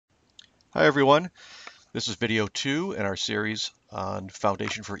Hi everyone, this is video 2 in our series on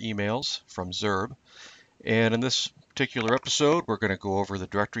Foundation for Emails from Zurb. And in this particular episode, we're going to go over the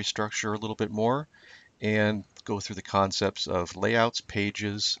directory structure a little bit more and go through the concepts of layouts,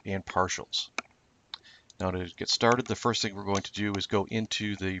 pages, and partials. Now to get started, the first thing we're going to do is go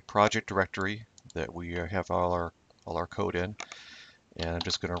into the project directory that we have all our code in. And I'm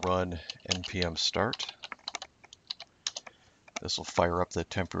just going to run npm start. This will fire up the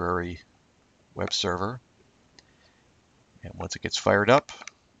temporary web server. And once it gets fired up,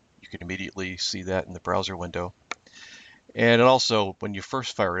 you can immediately see that in the browser window. And also, when you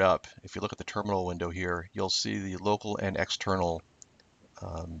first fire it up, if you look at the terminal window here, you'll see the local and external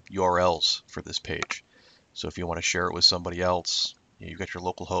URLs for this page. So if you want to share it with somebody else, you've got your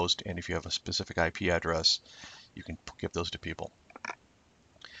local host, and if you have a specific IP address, you can give those to people.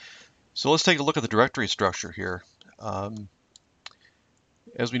 So let's take a look at the directory structure here.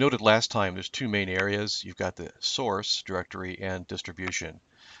 As we noted last time, there's two main areas. You've got the source directory and distribution.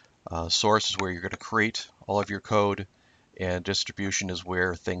 Source is where you're going to create all of your code, and distribution is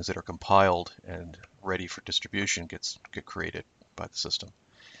where things that are compiled and ready for distribution get created by the system.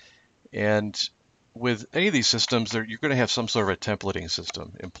 And with any of these systems, you're going to have some sort of a templating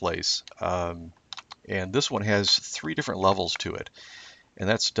system in place. And this one has 3 different levels to it. And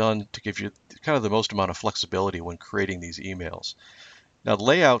that's done to give you kind of the most amount of flexibility when creating these emails. Now,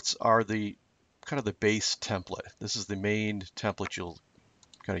 layouts are the kind of the base template. This is the main template you'll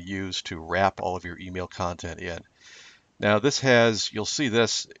kind of use to wrap all of your email content in. Now you'll see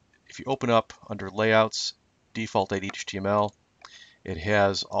this, if you open up under layouts, default.html, it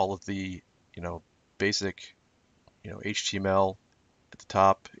has all of the, basic, HTML at the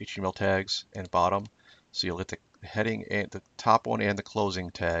top, HTML tags and bottom. So you'll get the heading and the top one and the closing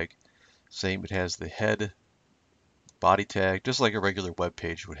tag. Same, it has the head, body tag, just like a regular web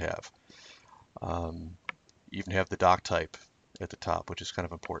page would have. You even have the doc type at the top, which is kind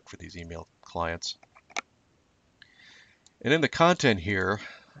of important for these email clients. And in the content here,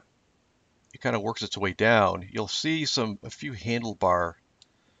 it kind of works its way down. You'll see a few handlebar.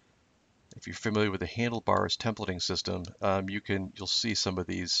 If you're familiar with the handlebars templating system, you'll see some of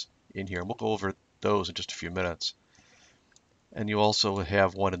these in here. And we'll go over those in just a few minutes. And you also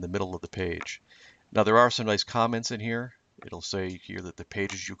have one in the middle of the page. Now there are some nice comments in here. It'll say here that the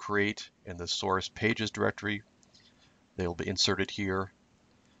pages you create in the source pages directory, they'll be inserted here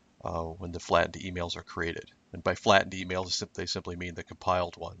when the flattened emails are created. And by flattened emails, they simply mean the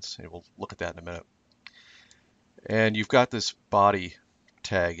compiled ones. And we'll look at that in a minute. And you've got this body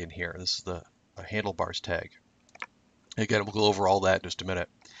tag in here. This is the handlebars tag. Again, we'll go over all that in just a minute.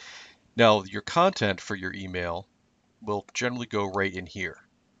 Now, your content for your email will generally go right in here.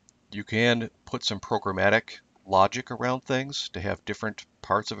 You can put some programmatic logic around things to have different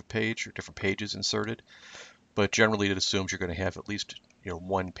parts of a page or different pages inserted, but generally it assumes you're going to have at least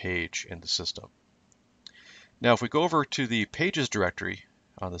one page in the system. Now, if we go over to the pages directory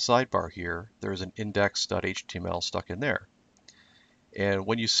on the sidebar here, there's an index.html stuck in there. And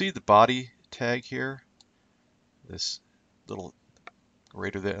when you see the body tag here, this little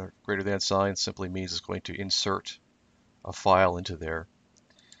greater than sign simply means it's going to insert a file into there.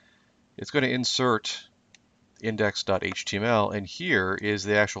 It's going to insert index.html, and here is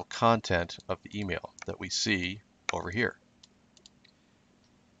the actual content of the email that we see over here.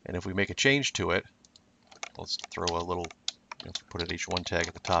 And if we make a change to it, let's throw a little, put an h1 tag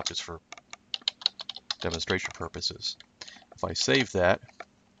at the top just for demonstration purposes. If I save that,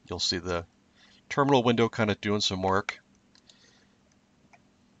 you'll see the terminal window kind of doing some work.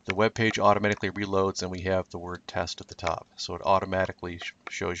 The web page automatically reloads and we have the word test at the top. So it automatically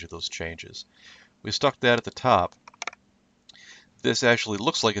shows you those changes. We stuck that at the top. This actually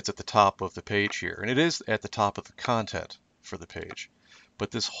looks like it's at the top of the page here, and it is at the top of the content for the page.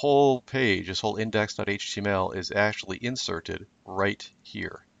 But this whole page, this whole index.html is actually inserted right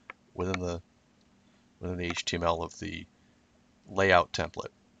here within the HTML of the layout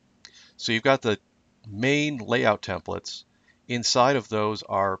template. So you've got the main layout templates. Inside of those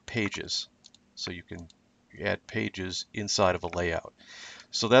are pages. So you can add pages inside of a layout.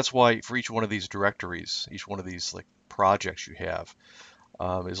 So that's why for each one of these directories, each one of these projects you have,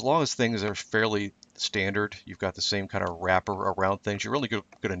 as long as things are fairly standard, you've got the same kind of wrapper around things, you're really going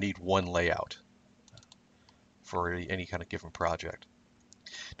to need one layout for any kind of given project.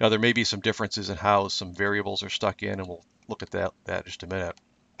 Now there may be some differences in how some variables are stuck in, and we'll look at that in just a minute.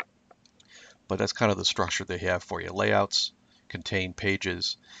 But that's kind of the structure they have for you. Layouts contain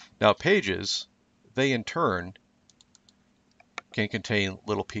pages. Now pages, they in turn can contain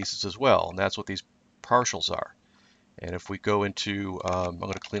little pieces as well, and that's what these partials are. And if we go into, I'm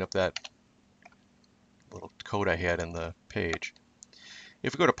going to clean up that little code I had in the page.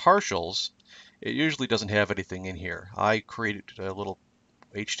 If we go to partials, it usually doesn't have anything in here. I created a little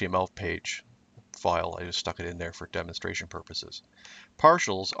HTML page file. I just stuck it in there for demonstration purposes.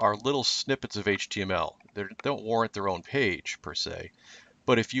 Partials are little snippets of HTML. They don't warrant their own page per se,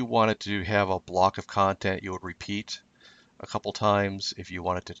 but if you wanted to have a block of content you would repeat a couple times, if you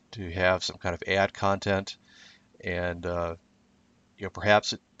wanted to have some kind of ad content, and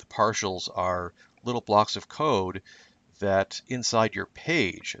perhaps the partials are little blocks of code that inside your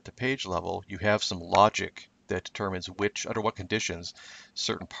page, at the page level, you have some logic that determines under what conditions,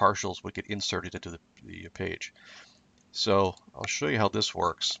 certain partials would get inserted into the page. So I'll show you how this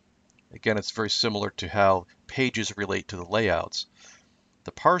works. Again, it's very similar to how pages relate to the layouts.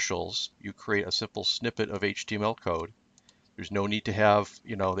 The partials, you create a simple snippet of HTML code. There's no need to have,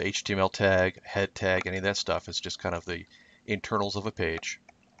 the HTML tag, head tag, any of that stuff. It's just kind of the internals of a page.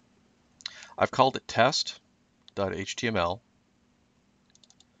 I've called it test.html.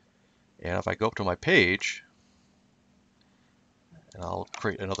 And if I go up to my page, and I'll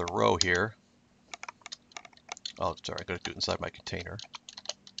create another row here. Oh, sorry, I'm going to do it inside my container.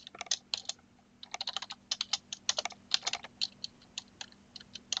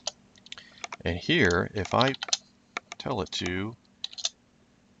 And here, if I tell it to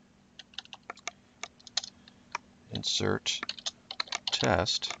insert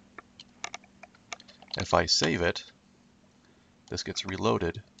test, if I save it, this gets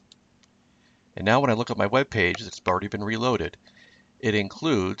reloaded. And now when I look at my web page, it's already been reloaded. It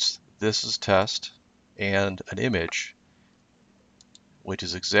includes this is test and an image, which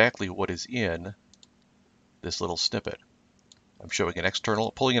is exactly what is in this little snippet. I'm showing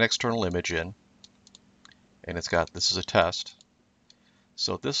pulling an external image in, and it's got this is a test.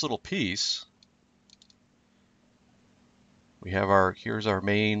 So this little piece, here's our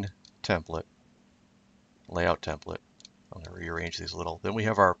main template, layout template. I'm going to rearrange these a little. Then we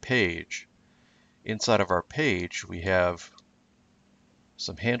have our page. Inside of our page, we have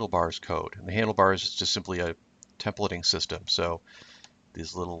some handlebars code. And the handlebars is just simply a templating system. So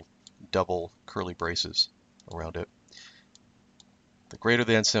these little double curly braces around it. The greater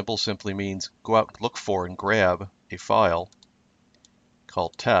than symbol simply means go out and look for and grab a file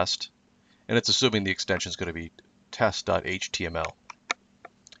called test. And it's assuming the extension is going to be test.html.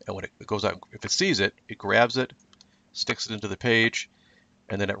 And when it goes out, if it sees it, it grabs it, sticks it into the page,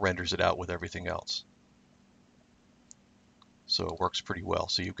 and then it renders it out with everything else. So it works pretty well.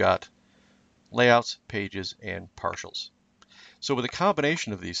 So you've got layouts, pages, and partials. So with a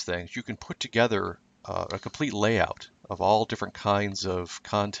combination of these things, you can put together a complete layout of all different kinds of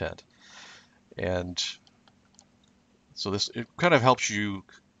content. And so it kind of helps you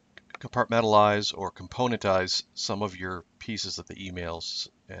compartmentalize or componentize some of your pieces of the emails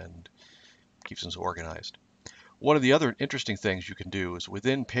and keeps them organized. One of the other interesting things you can do is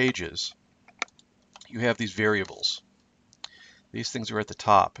within pages, you have these variables. These things are at the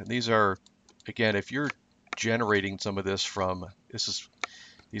top, and these are, again, if you're generating some of this from,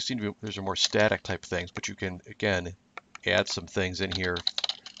 these seem to be, these are more static type things, but you can, again, add some things in here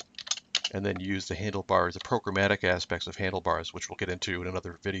and then use the handlebars, the programmatic aspects of handlebars, which we'll get into in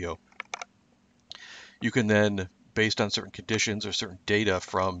another video. You can then, based on certain conditions or certain data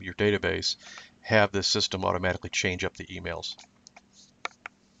from your database, have this system automatically change up the emails.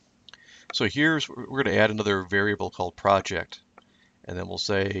 So we're going to add another variable called project, and then we'll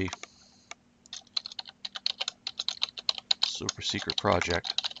say super secret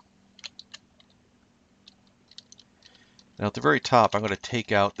project. Now at the very top, I'm going to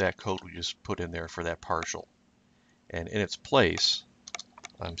take out that code we just put in there for that partial, and in its place,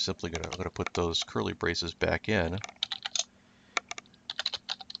 I'm going to put those curly braces back in,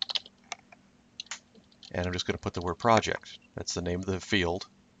 and I'm just going to put the word project. That's the name of the field,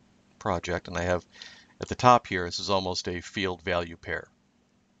 project, and I have at the top here, this is almost a field value pair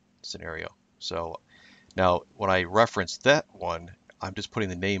scenario. So now when I reference that one, I'm just putting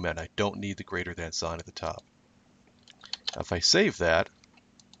the name in. I don't need the greater than sign at the top. Now if I save that,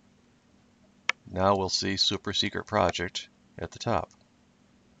 now we'll see super secret project at the top.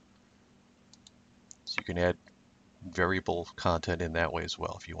 So you can add variable content in that way as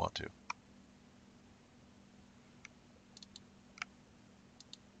well if you want to.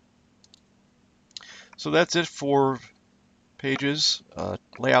 So that's it for pages,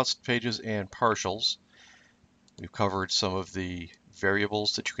 layouts, pages, and partials. We've covered some of the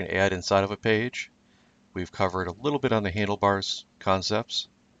variables that you can add inside of a page. We've covered a little bit on the handlebars concepts.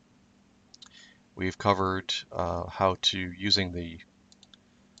 We've covered how to, using the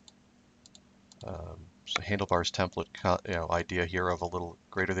handlebars template idea here of a little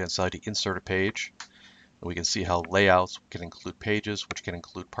greater than sign to insert a page. And we can see how layouts can include pages, which can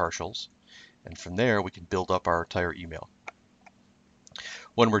include partials. And from there, we can build up our entire email.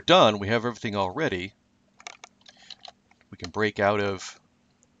 When we're done, we have everything all ready. We can break out of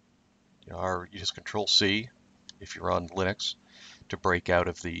you just Control C if you're on Linux to break out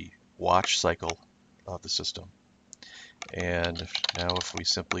of the watch cycle of the system. And now if we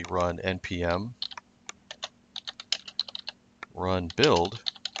simply run npm run build,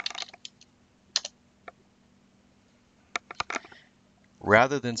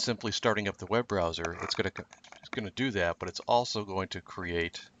 rather than simply starting up the web browser, it's going to do that, but it's also going to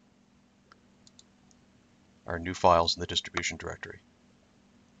create our new files in the distribution directory.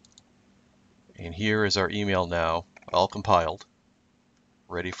 And here is our email now, all compiled,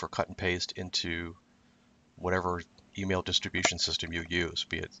 ready for cut and paste into whatever email distribution system you use,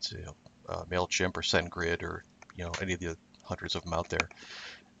 be it MailChimp or SendGrid or any of the hundreds of them out there.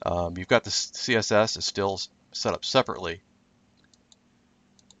 You've got the CSS is still set up separately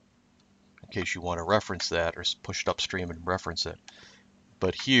in case you want to reference that or push it upstream and reference it.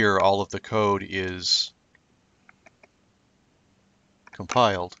 But here, all of the code is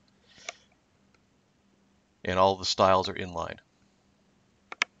compiled and all the styles are inline.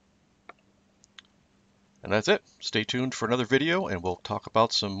 And that's it. Stay tuned for another video and we'll talk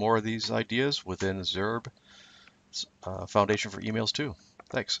about some more of these ideas within Zurb Foundation for Emails too.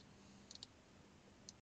 Thanks.